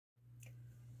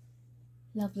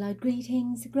Love, light,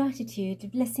 greetings,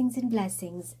 gratitude, blessings and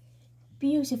blessings,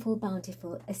 beautiful,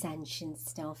 bountiful Ascension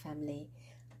Star Family,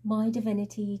 my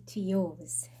divinity to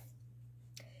yours.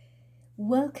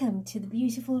 Welcome to the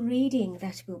beautiful reading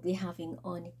that we'll be having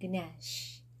on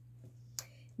Ganesh.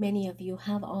 Many of you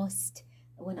have asked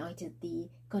when I did the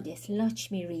Goddess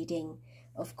Lakshmi reading.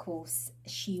 Of course,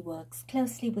 she works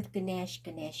closely with Ganesh.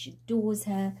 Ganesh adores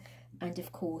her. And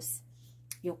of course,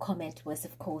 your comment was,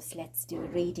 of course, let's do a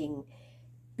reading.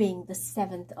 Being the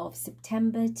 7th of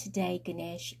September, today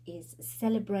Ganesh is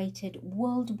celebrated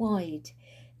worldwide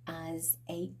as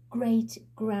a great,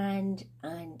 grand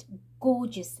and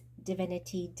gorgeous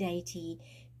divinity, deity,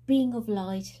 being of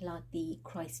light, like the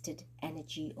Christed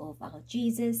energy of our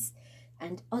Jesus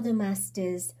and other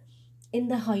masters in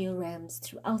the higher realms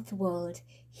throughout the world.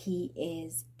 He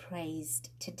is praised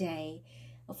today.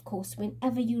 Of course,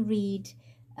 whenever you read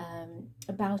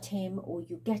about him or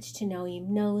you get to know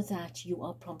him, know that you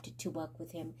are prompted to work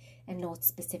with him and not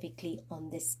specifically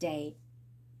on this day.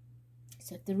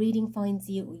 So if the reading finds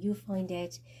you or you find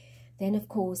it, then of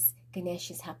course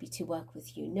Ganesh is happy to work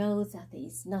with you. Know that there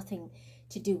is nothing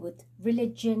to do with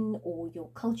religion or your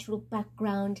cultural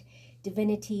background.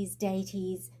 Divinities,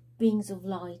 deities, beings of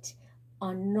light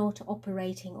are not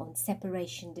operating on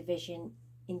separation, division,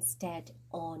 instead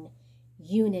on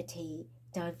unity,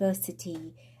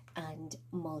 diversity and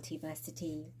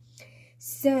multiversity.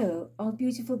 So our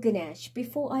beautiful Ganesh,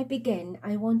 before I begin,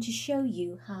 I want to show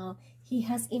you how he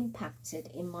has impacted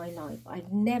in my life.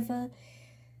 I've never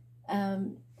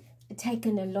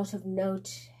taken a lot of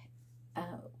note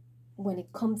when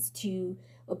it comes to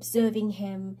observing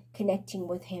him, connecting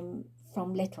with him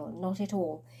from little, not at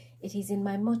all. It is in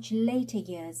my much later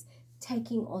years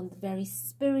taking on the very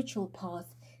spiritual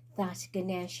path that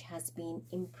Ganesh has been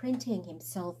imprinting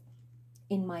himself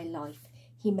in my life.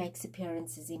 He makes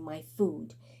appearances in my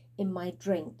food, in my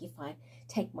drink. If I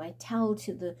take my towel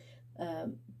to the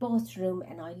bathroom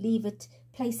and I leave it,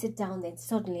 place it down, then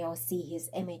suddenly I'll see his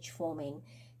image forming.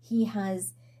 He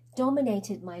has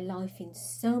dominated my life in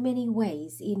so many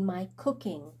ways. In my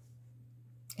cooking,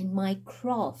 in my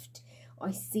craft,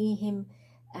 I see him.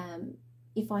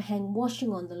 If I hang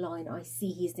washing on the line, I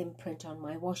see his imprint on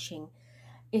my washing.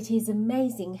 It is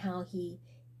amazing how he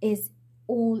is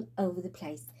all over the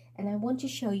place. And I want to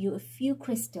show you a few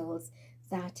crystals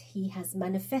that he has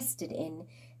manifested in.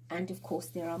 And of course,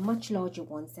 there are much larger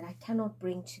ones that I cannot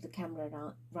bring to the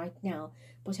camera right now.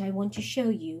 But I want to show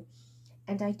you.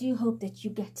 And I do hope that you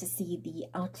get to see the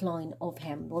outline of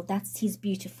him. Well, that's his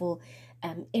beautiful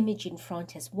image in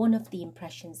front as one of the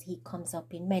impressions. He comes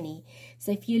up in many.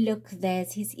 So if you look,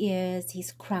 there's his ears,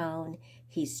 his crown,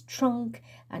 his trunk.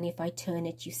 And if I turn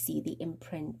it, you see the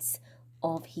imprints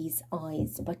of his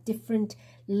eyes. But different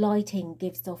lighting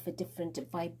gives off a different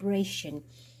vibration.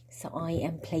 So I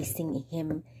am placing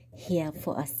him here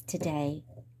for us today.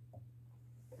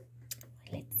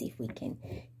 Let's see if we can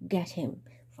get him.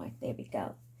 Right, there we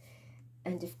go.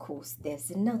 And of course,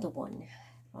 there's another one,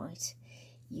 right?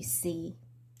 You see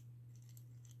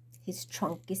his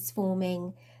trunk is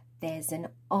forming. There's an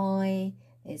eye,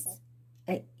 there's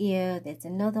an ear, there's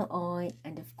another eye,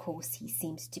 and of course, he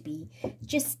seems to be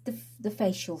just the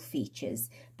facial features,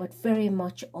 but very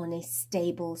much on a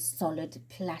stable, solid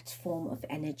platform of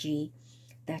energy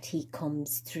that he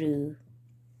comes through.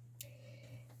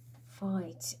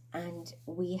 Right, and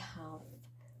we have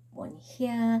one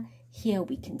here. Here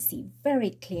we can see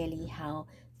very clearly how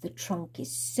the trunk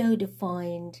is so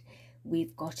defined.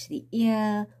 We've got the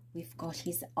ear, we've got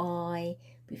his eye,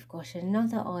 we've got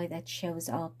another eye that shows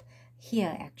up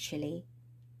here actually,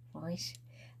 right?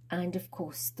 And of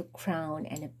course the crown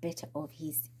and a bit of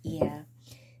his ear.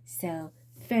 So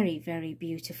very, very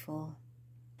beautiful.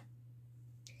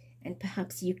 And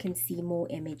perhaps you can see more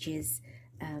images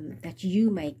that you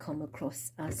may come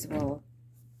across as well.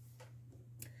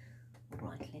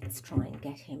 Right, let's try and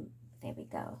get him. There we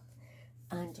go.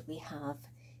 And we have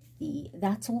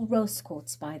that's all rose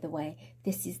quartz, by the way.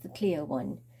 This is the clear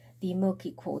one, the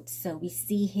milky quartz. So we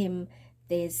see him,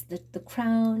 there's the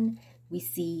crown, we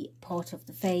see part of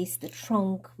the face, the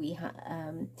trunk, we have,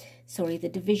 sorry, the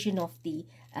division of the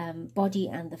body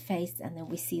and the face, and then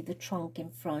we see the trunk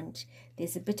in front.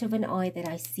 There's a bit of an eye that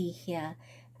I see here,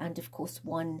 and of course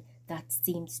one that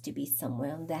seems to be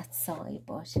somewhere on that side,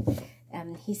 but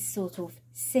he's sort of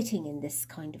sitting in this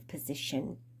kind of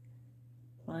position,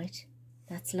 right?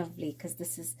 That's lovely because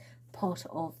this is part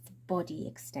of the body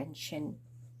extension.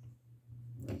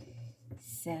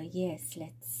 So yes,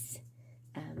 let's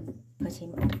put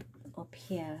him up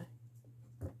here.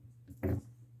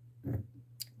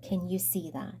 Can you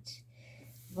see that?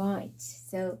 Right,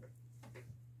 so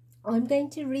I'm going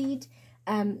to read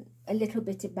a little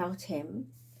bit about him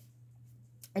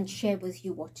and share with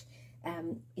you what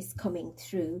is coming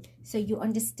through, so you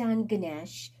understand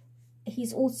Ganesh.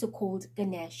 He's also called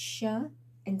Ganesha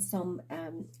in some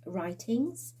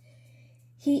writings.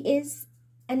 He is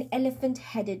an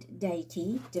elephant-headed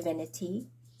divinity,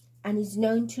 and is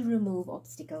known to remove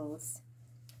obstacles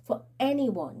for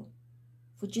anyone,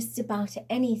 for just about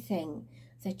anything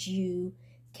that you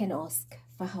can ask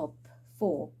for help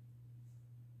for.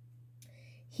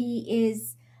 He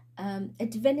is a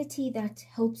divinity that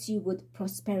helps you with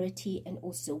prosperity and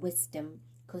also wisdom,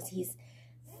 because he's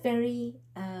very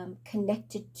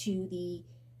connected to the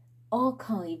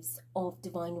archives of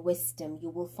divine wisdom. You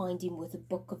will find him with a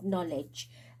book of knowledge.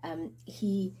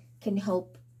 He can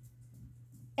help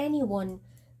anyone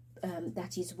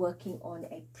that is working on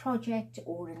a project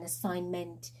or an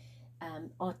assignment,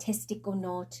 artistic or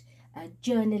not,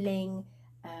 journaling,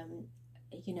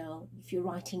 you know, if you're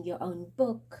writing your own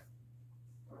book,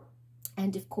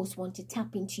 and of course want to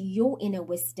tap into your inner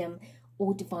wisdom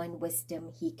or divine wisdom,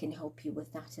 he can help you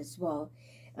with that as well.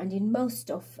 And in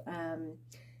most of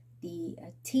the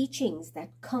teachings that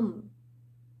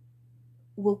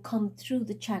will come through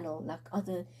the channel, like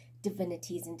other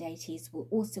divinities and deities will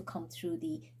also come through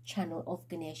the channel of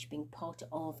Ganesh, being part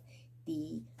of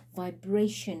the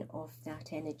vibration of that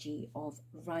energy of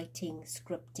writing,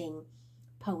 scripting,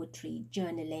 poetry,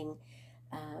 journaling,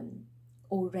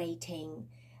 orating,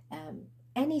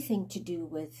 anything to do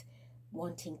with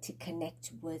wanting to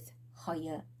connect with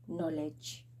higher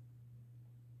knowledge.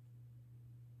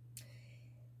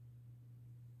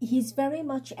 He's very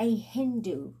much a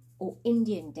Hindu or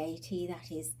Indian deity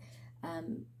that is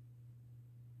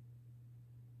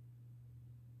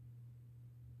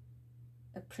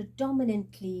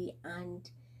predominantly and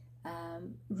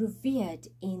revered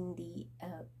in the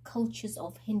cultures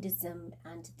of Hinduism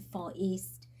and the Far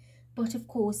East. But of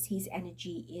course his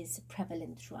energy is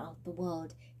prevalent throughout the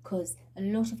world, because a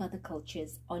lot of other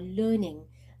cultures are learning,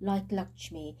 like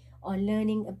Lakshmi, are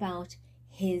learning about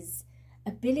his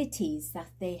abilities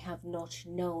that they have not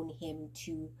known him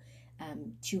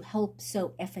to help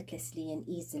so effortlessly and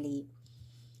easily.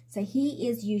 So he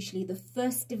is usually the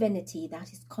first divinity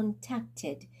that is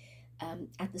contacted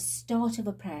at the start of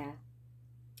a prayer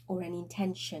or an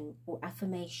intention or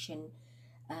affirmation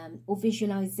or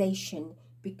visualization,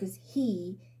 because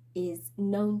he is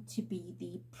known to be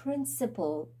the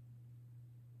principal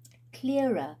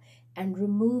clearer and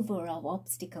remover of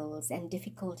obstacles and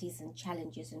difficulties and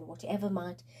challenges and whatever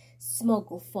might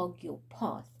smog or fog your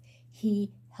path.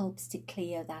 He helps to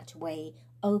clear that way,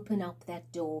 open up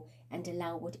that door, and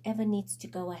allow whatever needs to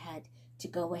go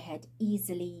ahead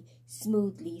easily,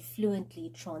 smoothly,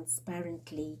 fluently,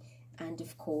 transparently, and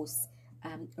of course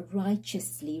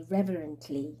righteously,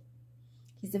 reverently.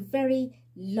 He's a very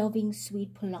loving,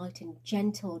 sweet, polite and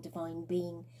gentle divine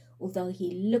being, although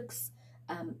he looks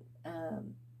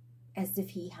as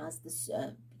if he has this,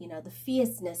 you know, the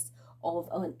fierceness of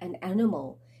an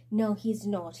animal. No, he's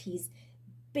not. He's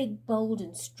big, bold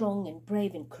and strong and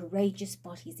brave and courageous,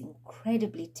 but he's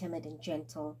incredibly timid and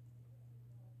gentle.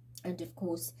 And of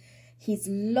course, he's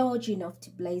large enough to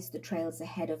blaze the trails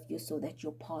ahead of you so that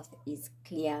your path is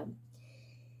clear.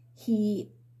 He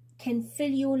can fill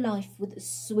your life with the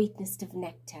sweetness of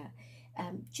nectar,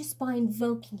 just by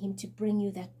invoking him to bring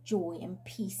you that joy and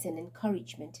peace and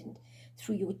encouragement, and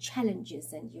through your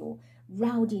challenges and your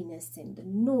rowdiness and the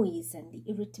noise and the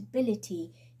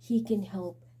irritability, he can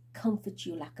help comfort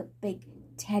you like a big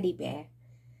teddy bear.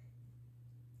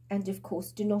 And of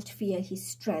course, do not fear his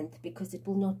strength, because it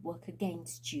will not work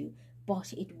against you,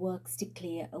 but it works to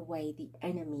clear away the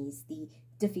enemies, the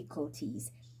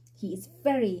difficulties. He is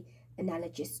very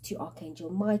analogous to Archangel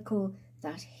Michael,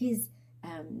 that his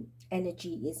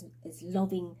energy is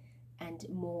loving and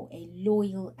more a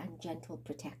loyal and gentle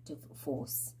protective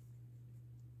force.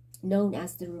 Known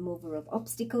as the remover of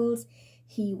obstacles,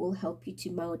 he will help you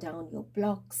to mow down your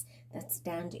blocks that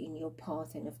stand in your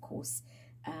path, and of course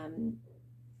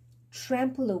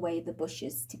trample away the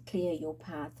bushes to clear your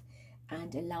path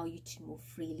and allow you to move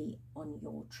freely on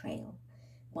your trail,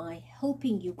 by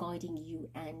helping you, guiding you,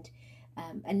 and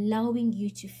allowing you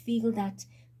to feel that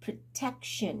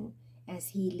protection as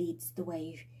he leads the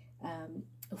way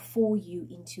for you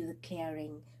into the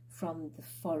clearing, from the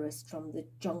forest, from the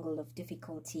jungle of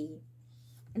difficulty.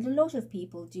 And a lot of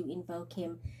people do invoke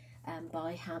him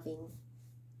by having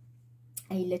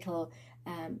a little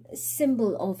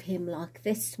symbol of him like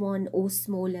this one, or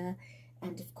smaller,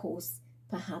 and of course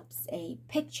perhaps a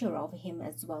picture of him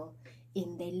as well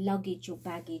in their luggage or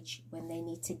baggage when they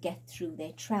need to get through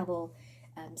their travel,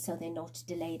 so they're not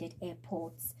delayed at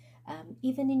airports.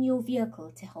 even in your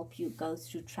vehicle, to help you go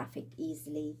through traffic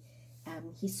easily.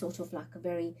 He's sort of like a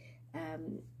very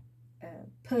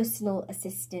personal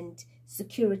assistant,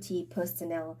 security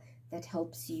personnel that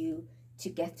helps you to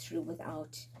get through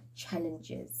without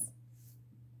challenges.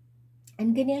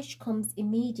 And Ganesh comes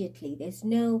immediately. There's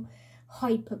no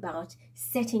hype about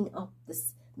setting up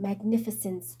this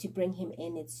magnificence to bring him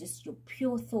in. It's just your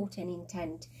pure thought and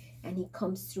intent, and he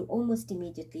comes through almost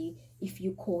immediately if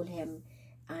you call him.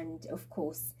 And of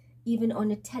course, even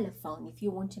on a telephone, if you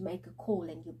want to make a call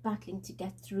and you're battling to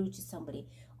get through to somebody,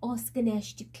 ask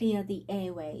Ganesh to clear the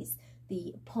airways,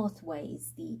 the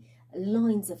pathways, the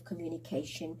lines of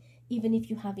communication. Even if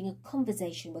you're having a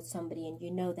conversation with somebody and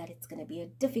you know that it's going to be a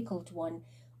difficult one,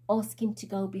 ask him to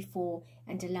go before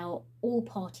and allow all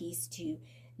parties to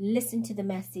listen to the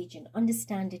message and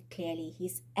understand it clearly.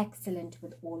 He's excellent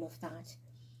with all of that.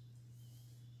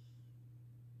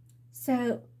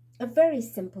 So a very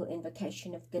simple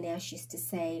invocation of Ganesh is to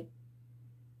say,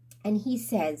 and he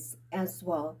says as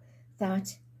well,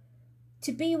 that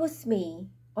to be with me,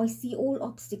 I see all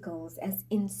obstacles as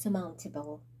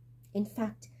insurmountable. In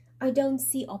fact, I don't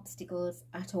see obstacles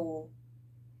at all.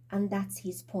 And that's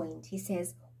his point. He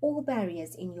says, all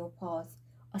barriers in your path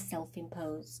are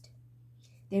self-imposed.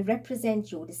 They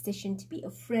represent your decision to be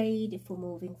afraid for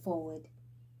moving forward.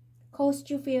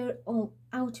 Cast your fear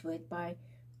outward by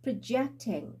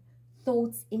projecting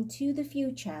thoughts into the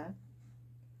future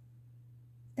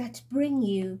that bring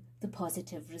you the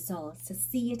positive results. So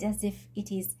see it as if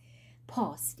it is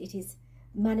past, it is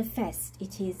manifest,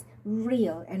 it is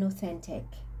real and authentic.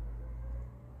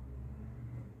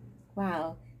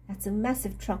 Wow, that's a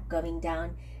massive truck going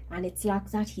down, and it's like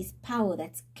that his power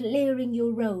that's clearing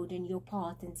your road and your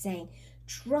path and saying,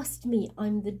 trust me,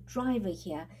 I'm the driver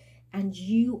here and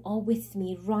you are with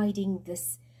me riding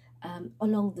this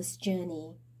along this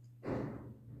journey.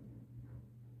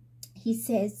 He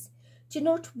says, do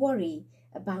not worry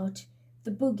about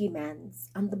the boogeymans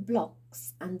and the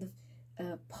blocks and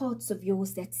the parts of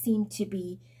yours that seem to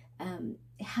be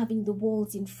having the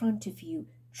walls in front of you.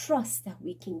 Trust that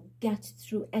we can get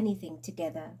through anything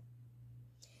together.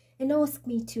 And ask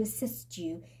me to assist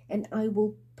you, and I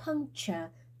will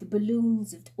puncture the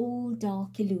balloons of all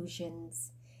dark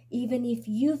illusions. Even if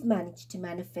you've managed to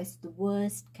manifest the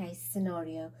worst case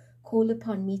scenario, call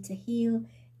upon me to heal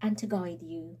and to guide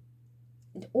you.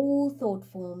 And all thought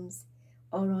forms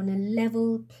are on a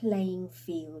level playing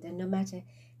field, and no matter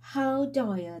how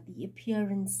dire the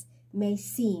appearance may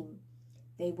seem,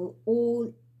 they will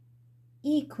all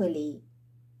equally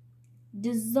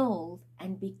dissolve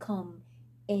and become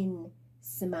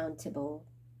insurmountable.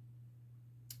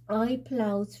 I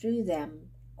plough through them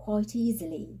quite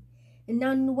easily and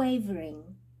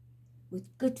unwavering,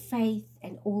 with good faith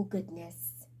and all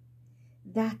goodness.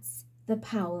 That's the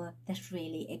power that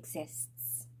really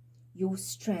exists. Your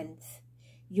strength,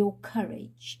 your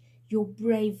courage, your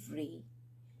bravery,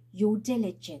 your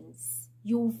diligence,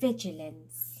 your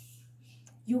vigilance,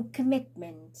 your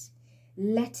commitment.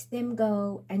 Let them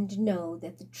go and know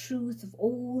that the truth of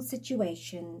all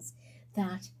situations,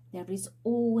 that there is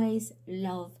always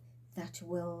love that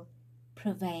will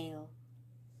prevail.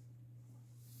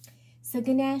 So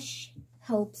Ganesh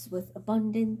helps with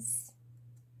abundance,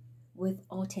 with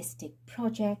artistic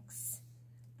projects,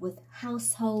 with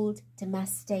household,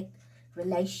 domestic,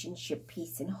 relationship,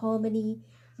 peace and harmony,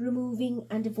 removing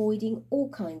and avoiding all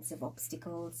kinds of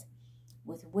obstacles,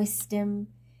 with wisdom,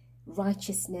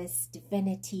 righteousness,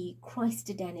 divinity,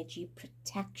 Christed energy,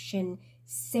 protection,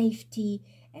 safety,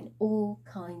 and all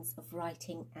kinds of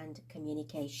writing and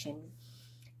communication.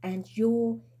 And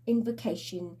your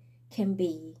invocation can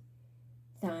be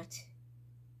that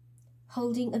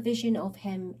holding a vision of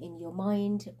him in your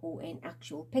mind, or an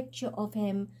actual picture of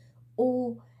him,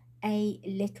 or a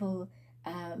little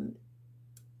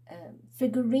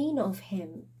figurine of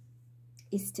him,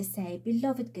 is to say,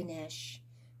 beloved Ganesh,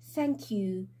 thank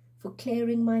you for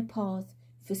clearing my path,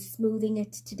 for smoothing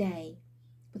it today,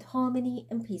 with harmony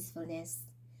and peacefulness,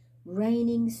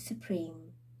 reigning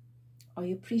supreme. I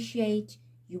appreciate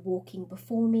you walking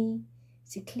before me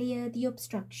to clear the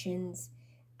obstructions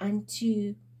and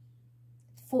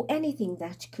for anything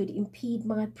that could impede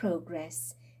my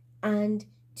progress, and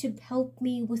to help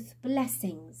me with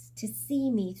blessings, to see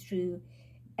me through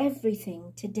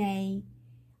everything today.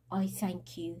 I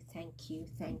thank you, thank you,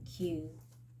 thank you.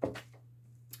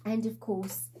 And of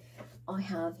course, I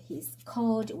have his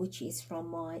card, which is from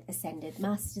my Ascended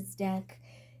Masters deck.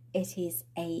 It is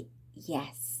a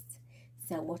yes.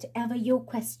 So whatever your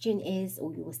question is,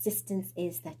 or your assistance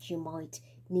is, that you might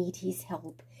need his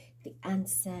help, the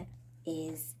answer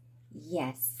is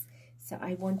yes. So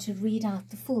I want to read out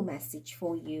the full message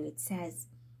for you. It says,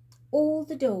 all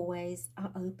the doorways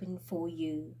are open for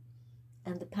you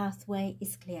and the pathway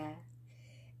is clear.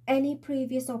 Any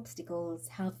previous obstacles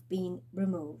have been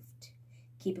removed.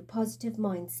 Keep a positive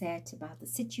mindset about the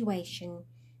situation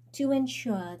to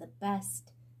ensure the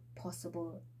best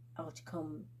possible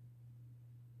outcome.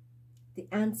 The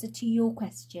answer to your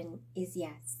question is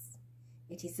yes.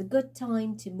 It is a good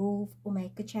time to move or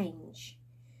make a change.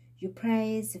 Your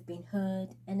prayers have been heard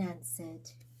and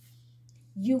answered.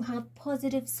 You have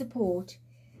positive support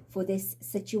for this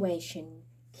situation.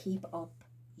 Keep up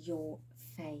your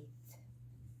faith.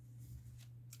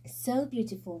 So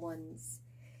beautiful ones,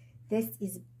 this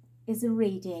is a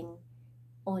reading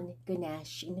on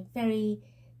Ganesh in a very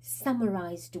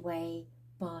summarized way,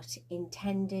 but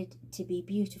intended to be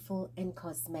beautiful and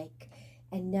cosmic.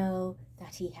 And know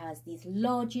that he has these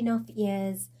large enough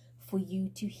ears for you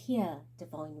to hear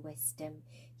divine wisdom.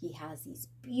 He has these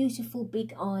beautiful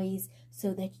big eyes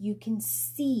so that you can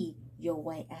see your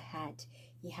way ahead.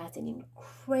 He has an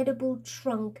incredible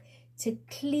trunk to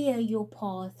clear your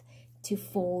path to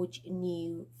forge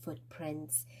new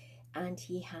footprints. And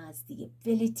he has the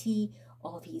ability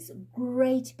of his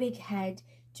great big head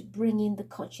to bring in the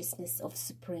consciousness of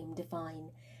Supreme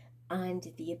Divine,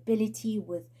 and the ability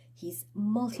with his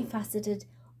multifaceted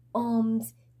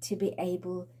arms to be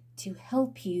able to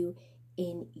help you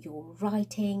in your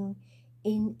writing,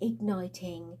 in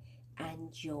igniting,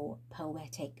 and your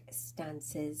poetic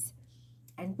stances.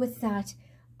 And with that,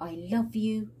 I love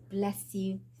you, bless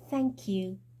you, thank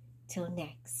you. Till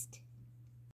next.